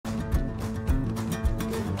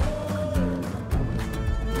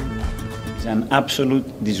It's an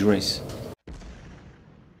absolute disgrace.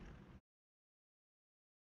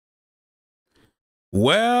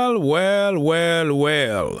 Well.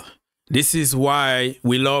 This is why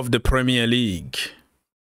we love the Premier League.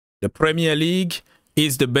 The Premier League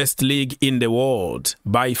is the best league in the world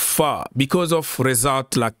by far because of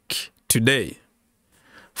results like today.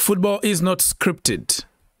 Football is not scripted,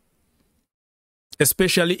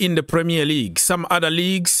 especially in the Premier League. Some other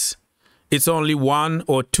leagues, it's only one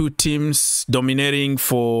or two teams dominating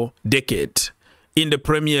for decades. In the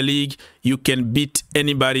Premier League, you can beat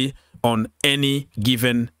anybody on any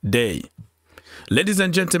given day. Ladies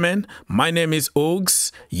and gentlemen, my name is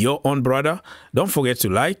Ogs, your own brother. Don't forget to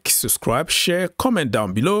like, subscribe, share, comment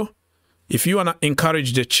down below. If you want to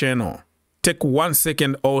encourage the channel, take 1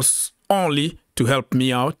 second only to help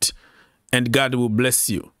me out, and God will bless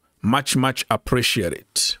you. Much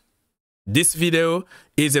appreciated. This video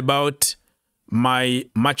is about my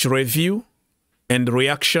match review and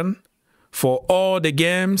reaction for all the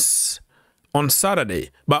games on Saturday,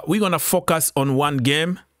 but we're gonna focus on one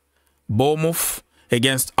game, Bournemouth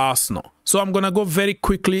against Arsenal. So I'm gonna go very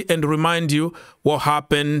quickly and remind you what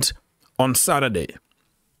happened on Saturday.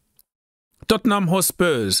 Tottenham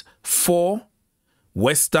Hotspurs 4,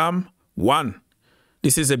 West Ham 1.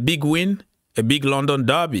 This is a big win, a big London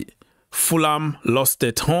derby. Fulham lost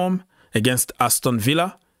at home against Aston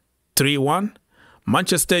Villa 3-1.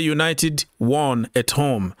 Manchester United won at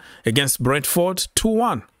home against Brentford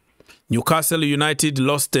 2-1. Newcastle United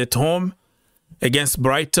lost at home against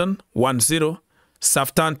Brighton 1-0.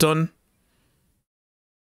 Southampton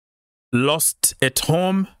lost at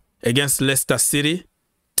home against Leicester City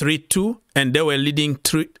 3-2, and they were leading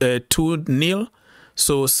 2-0.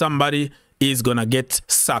 So somebody is gonna get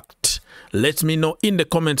sacked. Let me know in the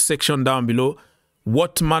comment section down below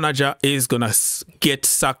what manager is gonna get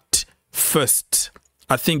sacked first.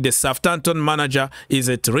 I think the Southampton manager is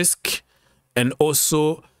at risk, and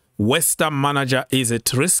also West Ham manager is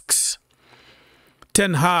at risks.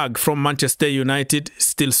 Ten Hag from Manchester United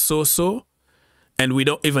still so-so, and we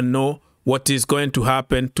don't even know what is going to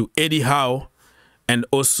happen to Eddie Howe and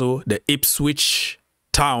also the Ipswich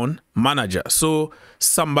Town manager. So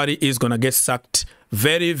somebody is gonna get sacked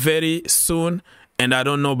very soon, and I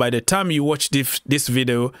don't know, by the time you watch this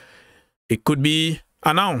video, it could be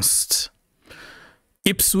announced.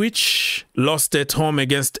 Ipswich lost at home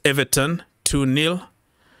against Everton 2-0.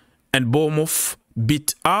 And Bournemouth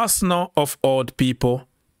beat Arsenal, of odd people,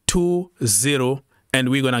 2-0. And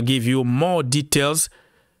we're going to give you more details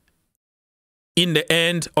in the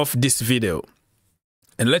end of this video.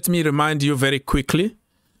 And let me remind you very quickly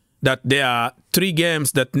that there are 3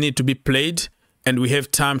 games that need to be played, and we have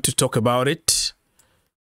time to talk about it.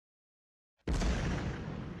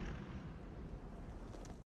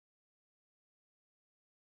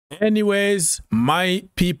 Anyways, my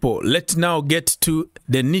people, let's now get to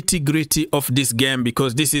the nitty-gritty of this game,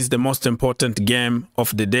 because this is the most important game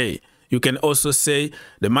of the day. You can also say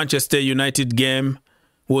the Manchester United game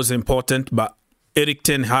was important, but Erik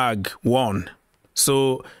Ten Hag won.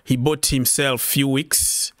 So he bought himself few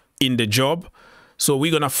weeks in the job. So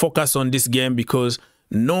we're going to focus on this game because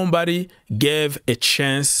nobody gave a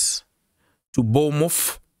chance to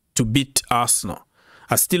Bournemouth to beat Arsenal.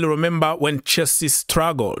 I still remember when Chelsea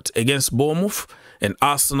struggled against Bournemouth and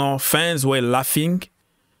Arsenal fans were laughing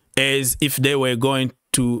as if they were going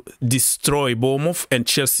to destroy Bournemouth, and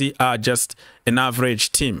Chelsea are just an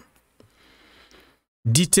average team.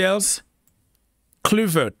 Details: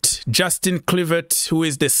 Kluivert, Justin Kluivert, who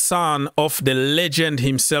is the son of the legend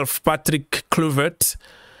himself, Patrick Kluivert,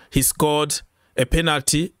 he scored a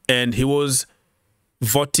penalty and he was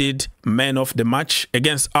voted man of the match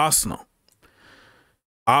against Arsenal.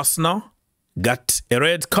 Arsenal got a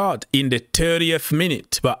red card in the 30th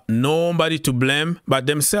minute, but nobody to blame but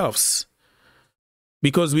themselves.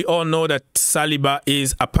 Because we all know that Saliba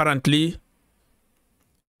is apparently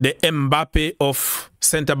the Mbappe of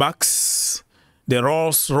centre-backs, the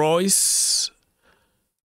Rolls-Royce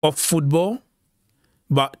of football.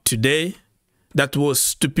 But today, that was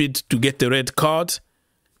stupid to get the red card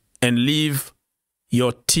and leave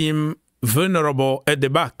your team vulnerable at the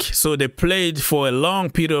back. So they played for a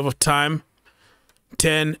long period of time,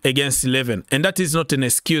 10 against 11. And that is not an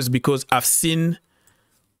excuse, because I've seen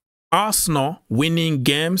Arsenal winning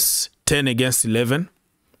games 10 against 11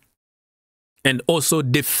 and also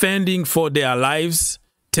defending for their lives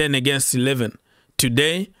 10 against 11.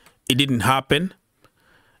 Today, it didn't happen,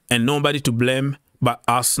 and nobody to blame but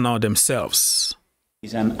Arsenal themselves.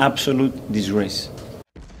 It's an absolute disgrace.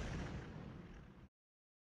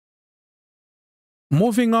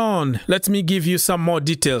 Moving on, let me give you some more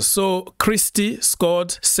details. So Christie scored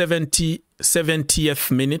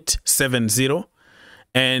 70th minute, 7-0.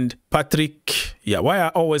 And Patrick, why I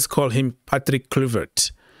always call him Patrick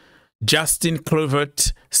Kluivert. Justin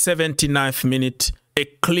Kluivert, 79th minute, a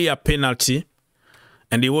clear penalty.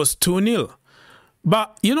 And it was 2-0.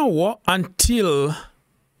 But you know what? Until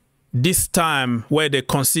this time where they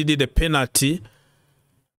conceded a penalty,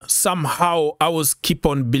 somehow I was keep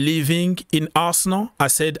on believing in Arsenal. I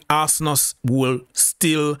said Arsenal will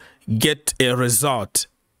still get a result.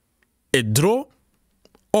 A draw,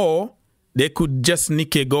 or they could just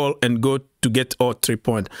nick a goal and go to get all 3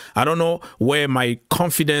 points. I don't know where my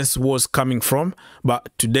confidence was coming from, but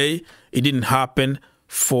today it didn't happen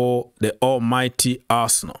for the almighty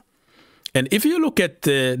Arsenal. And if you look at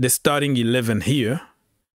the starting 11 here,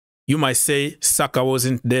 you might say Saka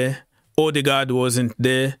wasn't there, Odegaard wasn't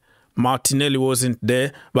there, Martinelli wasn't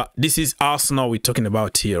there, but this is Arsenal we're talking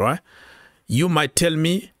about here, right? You might tell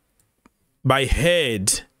me by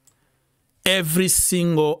head every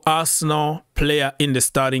single Arsenal player in the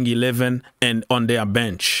starting 11 and on their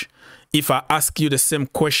bench. If I ask you the same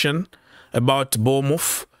question about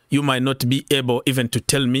Bournemouth, you might not be able even to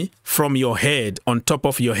tell me from your head, on top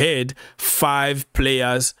of your head, 5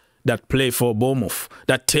 players that play for Bournemouth.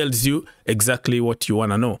 That tells you exactly what you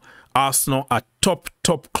want to know. Arsenal are top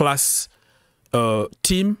class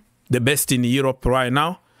team, the best in Europe right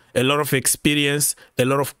now. A lot of experience, a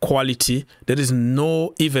lot of quality. There is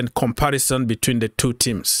no even comparison between the two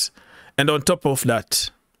teams. And on top of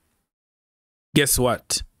that, guess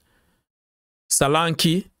what?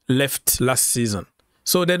 Solanke left last season.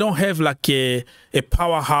 So they don't have like a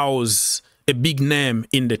powerhouse, a big name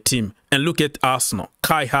in the team. And look at Arsenal.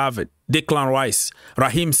 Kai Havertz, Declan Rice,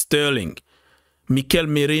 Raheem Sterling, Mikel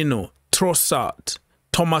Merino, Trossard,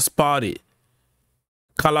 Thomas Partey,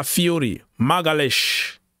 Calafiori,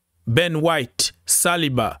 Magalhaes, Ben White,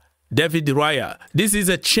 Saliba, David Raya. This is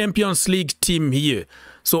a Champions League team here.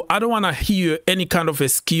 So I don't want to hear any kind of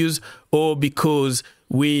excuse, or because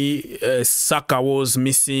Saka was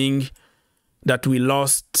missing, that we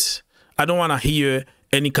lost. I don't want to hear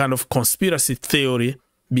any kind of conspiracy theory,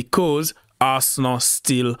 because Arsenal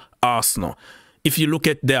still Arsenal. If you look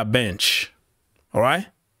at their bench, all right,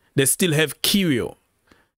 they still have Kyrgios,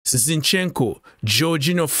 Zinchenko,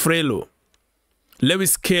 Jorginho Frello,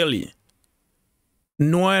 Lewis Kelly,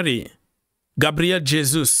 Noiri, Gabriel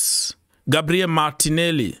Jesus, Gabriel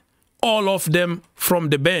Martinelli, all of them from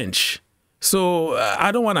the bench. So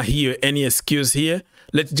I don't want to hear any excuse here.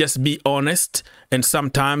 Let's just be honest and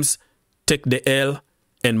sometimes take the L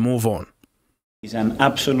and move on. It's an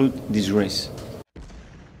absolute disgrace.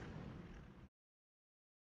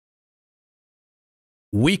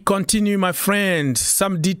 We continue, my friend.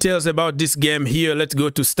 Some details about this game here. Let's go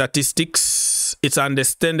to statistics. It's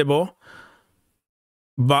understandable.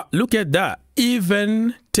 But look at that.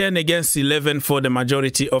 Even 10 against 11 for the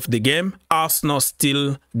majority of the game, Arsenal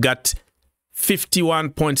still got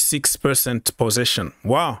 51.6% possession.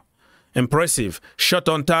 Wow. Impressive. Shot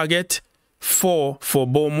on target, 4 for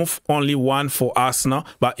Bournemouth, only 1 for Arsenal.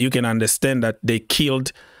 But you can understand that they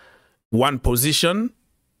killed one position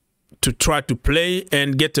to try to play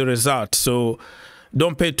and get a result. So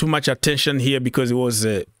don't pay too much attention here, because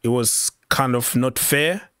it was kind of not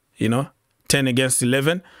fair, you know, 10 against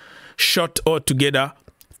 11. Shot altogether,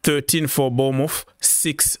 13 for Bournemouth,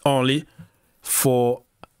 6 only for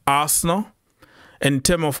Arsenal. In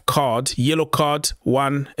terms of card, yellow card,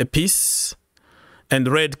 1 apiece. And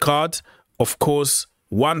red card, of course,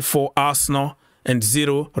 1 for Arsenal and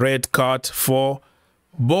 0 red card for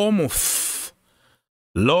Bournemouth.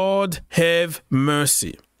 Lord have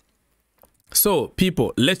mercy. So,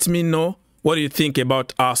 people, let me know what you think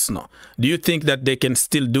about Arsenal. Do you think that they can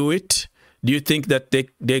still do it? Do you think that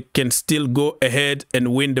they can still go ahead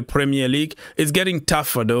and win the Premier League? It's getting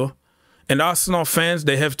tougher, though. And Arsenal fans,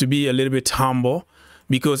 they have to be a little bit humble,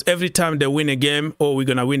 because every time they win a game, oh, we're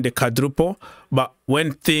going to win the quadruple. But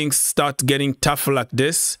when things start getting tougher like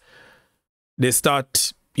this, they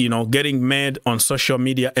start, you know, getting mad on social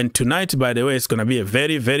media. And tonight, by the way, it's going to be a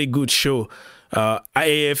very, very good show.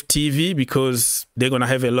 AF TV, because they're going to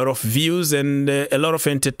have a lot of views and a lot of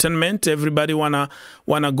entertainment. Everybody wanna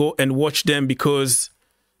go and watch them, because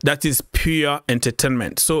that is pure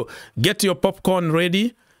entertainment. So get your popcorn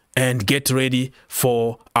ready and get ready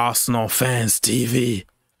for Arsenal Fans TV.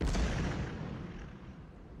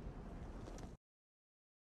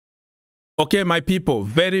 Okay, my people,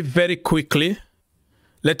 very, very quickly,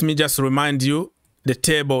 let me just remind you the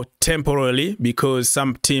table temporarily, because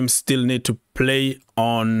some teams still need to play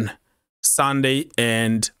on Sunday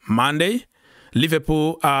and Monday.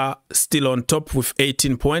 Liverpool are still on top with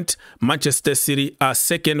 18 points. Manchester City are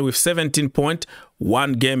second with 17 points.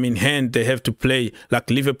 1 game in hand they have to play. Like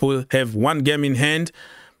Liverpool have 1 game in hand.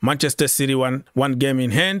 Manchester City one game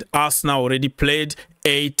in hand. Arsenal already played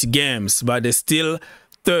 8 games, but they're still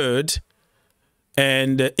third.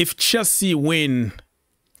 And if Chelsea win,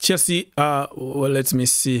 Chelsea, well, let me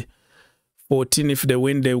see. 14, if they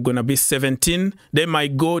win, they're going to be 17. They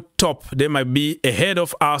might go top. They might be ahead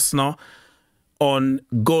of Arsenal on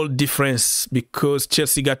goal difference because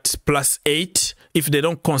Chelsea got +8. If they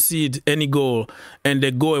don't concede any goal and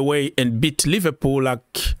they go away and beat Liverpool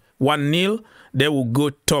like 1-0, they will go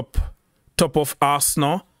top of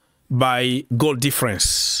Arsenal by goal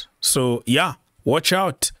difference. So, yeah, watch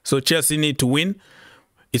out. So, Chelsea need to win.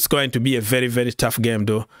 It's going to be a very, very tough game,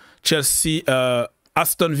 though. Chelsea...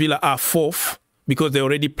 Aston Villa are 4th because they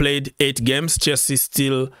already played 8 games. Chelsea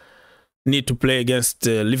still need to play against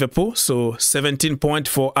Liverpool. So 17 points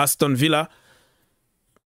for Aston Villa.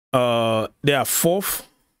 They are 4th.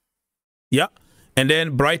 Yeah. And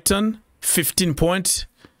then Brighton, 15 points.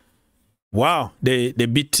 Wow. They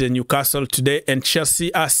beat Newcastle today. And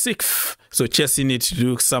Chelsea are 6th. So Chelsea needs to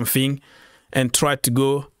do something and try to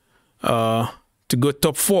go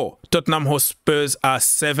top 4. Tottenham Hotspurs are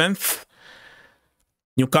 7th.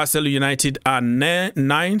 Newcastle United are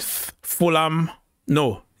 9th.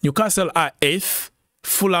 Newcastle are 8th.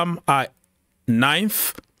 Fulham are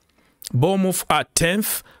 9th. Bournemouth are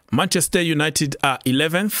 10th. Manchester United are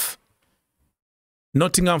 11th.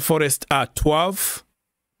 Nottingham Forest are 12th.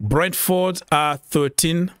 Brentford are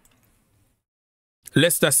 13th.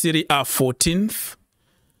 Leicester City are 14th.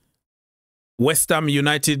 West Ham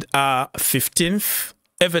United are 15th.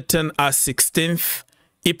 Everton are 16th.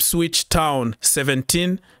 Ipswich Town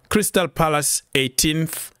 17th, Crystal Palace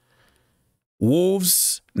 18th,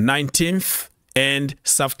 Wolves 19th, and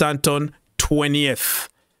Southampton 20th.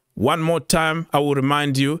 One more time, I will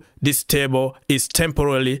remind you, this table is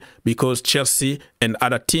temporarily because Chelsea and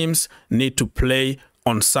other teams need to play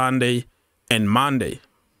on Sunday and Monday.